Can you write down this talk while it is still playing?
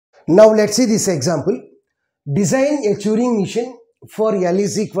Now let's see this example. Design a Turing machine for L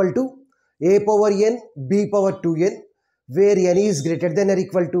is equal to a power n, b power 2n, where n is greater than or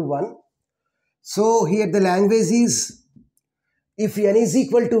equal to 1. So here the language is, if n is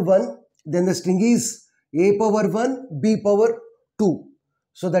equal to 1, then the string is a power 1, b power 2.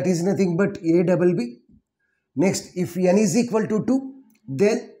 So that is nothing but a double b. Next, if n is equal to 2,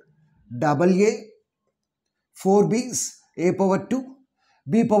 then double a, 4 b's, a power 2,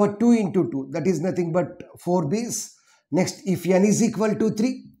 b power 2 into 2, that is nothing but 4 b's. Next, if n is equal to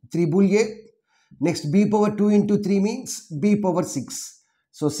 3, triple a. Next, b power 2 into 3 means b power 6.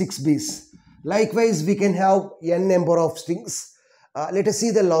 So 6 b's. Likewise, we can have n number of strings. Let us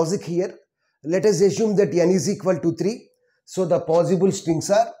see the logic here. Let us assume that n is equal to 3. So the possible strings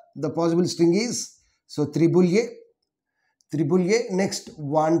are, the possible string is, so triple a. Next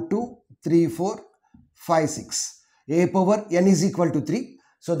 1, 2, 3, 4, 5, 6. A power n is equal to 3.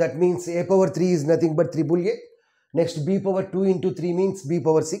 So that means a power 3 is nothing but triple a. Next, b power 2 into 3 means b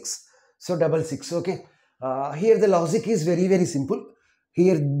power 6. So double 6. Okay. Here the logic is very, very simple.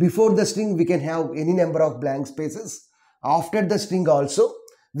 Here before the string we can have any number of blank spaces. After the string also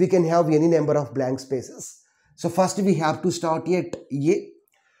we can have any number of blank spaces. So first we have to start at a.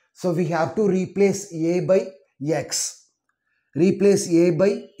 So we have to replace a by x. Replace a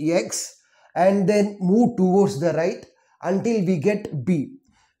by x and then move towards the right until we get b.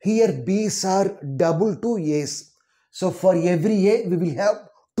 Here b's are double to a's. So for every a we will have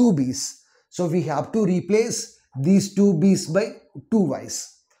 2 b's. So we have to replace these 2 b's by 2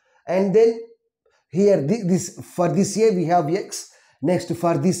 y's. And then here for this a we have x. Next,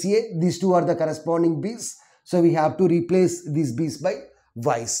 for this a, these 2 are the corresponding b's. So we have to replace these b's by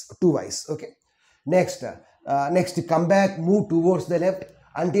y's, 2 y's. Okay. Next, come back, move towards the left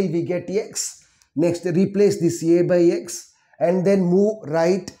until we get x. Next, replace this a by x and then move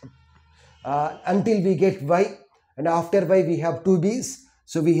right until we get y. And after y we have 2 b's.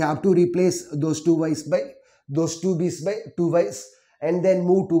 So we have to replace those 2 y's by those 2 b's by 2 y's and then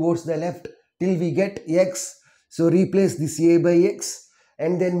move towards the left till we get x. So replace this a by x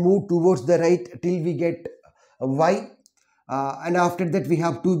and then move towards the right till we get y. And after that we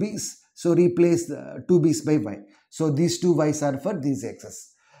have 2 b's. So replace 2 b's by y. So these 2 y's are for these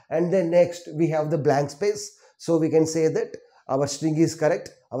x's. And then next we have the blank space. So we can say that our string is correct.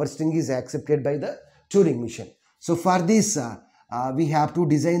 Our string is accepted by the Turing machine. So for this we have to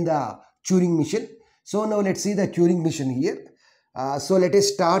design the Turing machine. So now let's see the Turing machine here. So let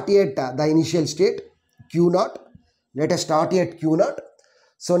us start at the initial state q0. Let us start at q0.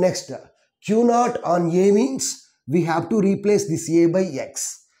 So next, q0 on a means we have to replace this a by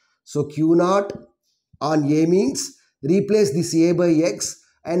x. So q0 on a means replace this a by x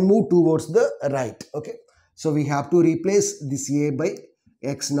and move towards the right. Okay. So we have to replace this a by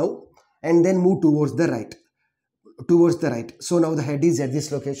x now and then move towards the right. So now the head is at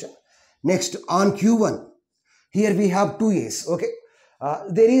this location. Next, on q1, here we have 2 a's. Okay.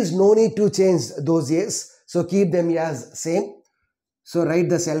 There is no need to change those a's. So keep them as same. So write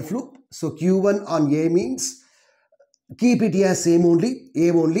the self loop. So q1 on a means keep it as same only, a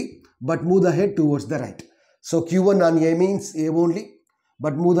only, but move the head towards the right. So q1 on a means a only,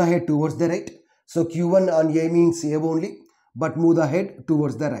 but move the head towards the right. So q1 on a means a only, but move the head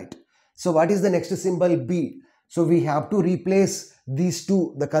towards the right. So what is the next symbol? B. So we have to replace these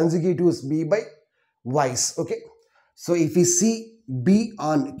 2, the consecutives b by y's. Okay. So if we see b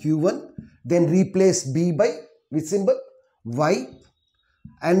on q1, then replace b by which symbol? Y,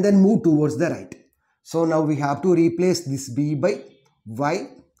 and then move towards the right. So now we have to replace this b by y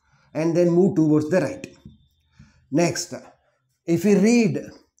and then move towards the right. Next, if we read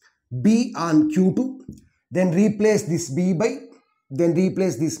b on q2, then replace this b by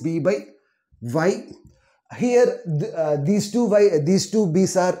y. Here these two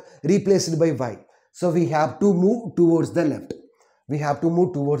b's are replaced by y. So we have to move towards the left.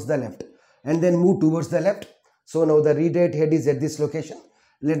 And then move towards the left. So now the read write head is at this location.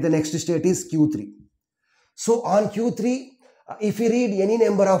 Let the next state is q3. So on q3, if we read any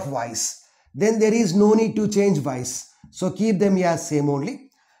number of y's, then there is no need to change y's. So keep them as same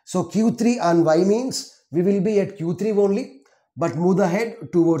only. So q3 on y means we will be at q3 only, but move the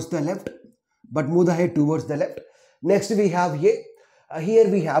head towards the left. Next we have a. Here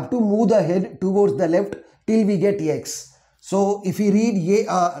we have to move the head towards the left till we get x. So if we read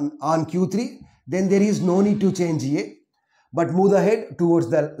a on q3, then there is no need to change a, but move the head towards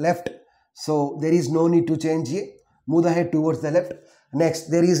the left. So there is no need to change a, move the head towards the left. Next,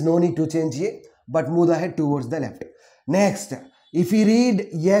 there is no need to change a, but move the head towards the left. Next, if we read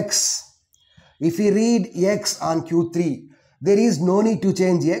x on q3, there is no need to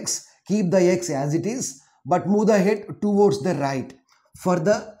change x, keep the x as it is, but move the head towards the right for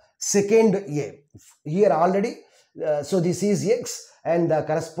the second a. Here already, so this is x and the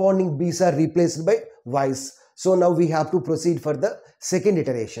corresponding b's are replaced by y's. So now we have to proceed for the second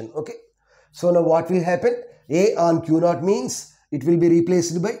iteration. Okay. So now what will happen? A on q0 means it will be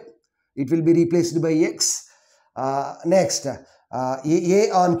replaced by x. Next, A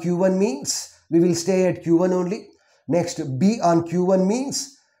on q1 means we will stay at q1 only. Next, B on q1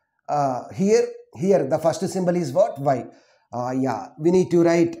 means here the first symbol is what? Y. Yeah, we need to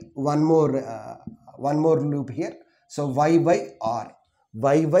write one more loop here. So y by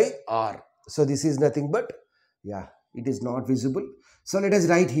r. So this is nothing but, yeah, it is not visible. So let us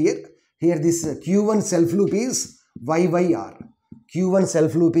write here. Here this q1 self loop is y by r. Q1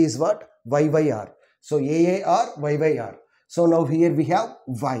 self loop is what? Y by r. So AAR, Y by r. So now here we have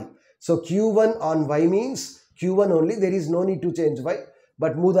y. So Q1 on y means Q1 only. There is no need to change y,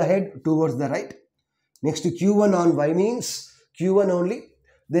 but move the head towards the right. Next, Q1 on y means Q1 only.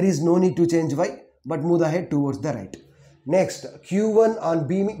 There is no need to change y, but move the head towards the right. Next, Q1 on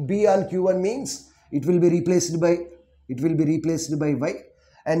B on Q1 means it will be replaced by y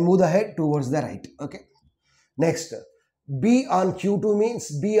and move the head towards the right. Okay. Next, B on Q2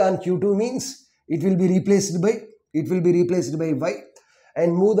 means it will be replaced by y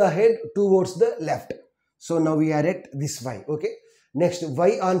and move the head towards the left. So now we are at this y. Okay. Next,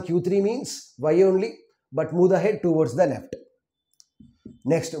 y on Q3 means y only, but move the head towards the left.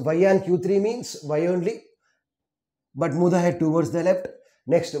 Next, y on Q3 means y only, but move the head towards the left.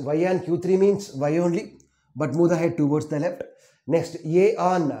 Next, y on Q3 means y only, but move the head towards the left. Next, A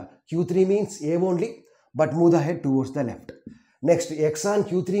on Q3 means A only, but move the head towards the left. Next, X on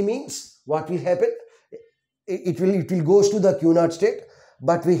Q3 means what will happen? It will goes to the Q0 state,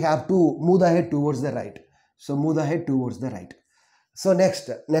 but we have to move the head towards the right. So move the head towards the right. So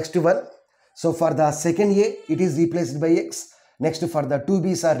next one. So for the second A, it is replaced by X. Next, for the two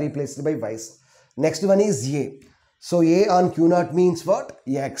B's are replaced by Y's. Next one is A. So A on Q0 means what?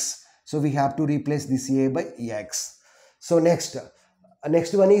 X. So we have to replace this A by X. So next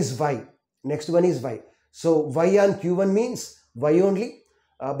one is Y. So Y on Q1 means Y only,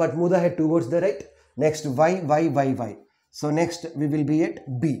 but move the head towards the right. Next, Y. So next we will be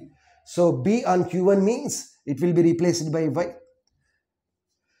at B. So B on Q1 means it will be replaced by Y.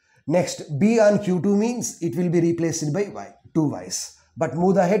 Next, B on Q2 means it will be replaced by Y, two Y's. But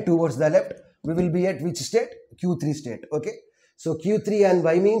move the head towards the left. We will be at which state? Q3 state. Okay. So Q3 and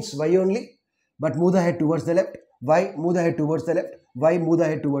Y means Y only, but move the head towards the left. Y, move the head towards the left. Y, move the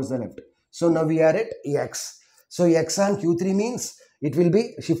head towards the left. So now we are at X. So X on Q3 means it will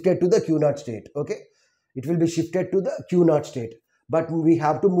be shifted to the Q0 state. Okay. It will be shifted to the Q0 state. But we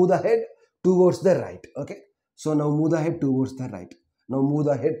have to move the head towards the right. Okay. So now move the head towards the right.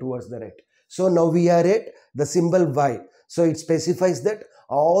 So now we are at the symbol Y. So it specifies that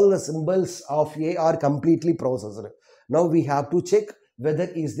all the symbols of A are completely processed. Now we have to check whether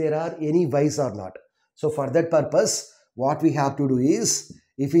there are any Y's or not. So for that purpose, what we have to do is,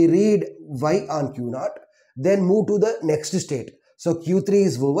 if we read Y on Q0, then move to the next state. So Q3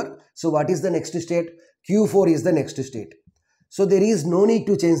 is over. So what is the next state? Q4 is the next state. So there is no need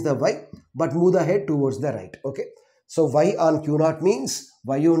to change the Y, but move the head towards the right. Okay. So Y on Q0 means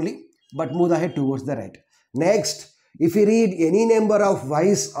Y only, but move the head towards the right. Next, if we read any number of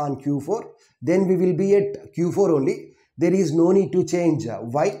Y's on Q4, then we will be at Q4 only. There is no need to change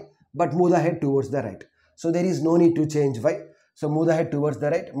Y, but move the head towards the right. So there is no need to change Y. So move the head towards the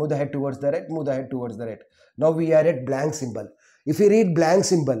right, move the head towards the right, move the head towards the right. Now we are at blank symbol. If we read blank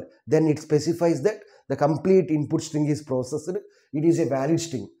symbol, then it specifies that the complete input string is processed. It is a valid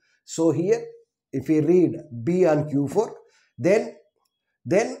string. So here, if we read B on Q4, then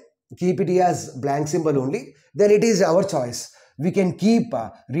keep it as blank symbol only. Then it is our choice. We can keep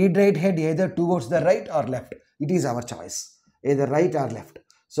read write head either towards the right or left. It is our choice, either right or left.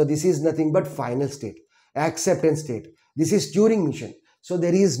 So this is nothing but final state, acceptance state. This is Turing machine. So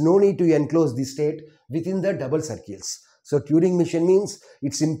there is no need to enclose this state within the double circles. So Turing machine means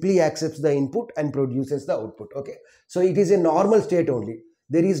it simply accepts the input and produces the output. Okay. So it is a normal state only.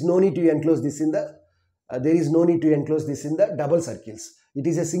 There is no need to enclose this in the double circles. It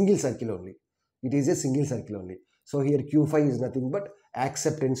is a single circle only. So here Q5 is nothing but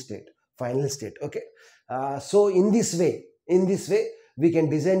acceptance state, final state. Okay. So in this way, we can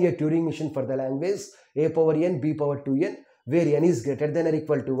design a Turing machine for the language A power n, B power 2n, where n is greater than or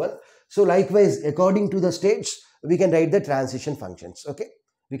equal to 1. So likewise, according to the states, we can write the transition functions. Okay.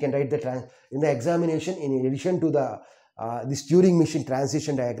 We can write in the examination, in addition to the this Turing machine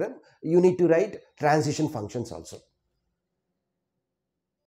transition diagram, you need to write transition functions also.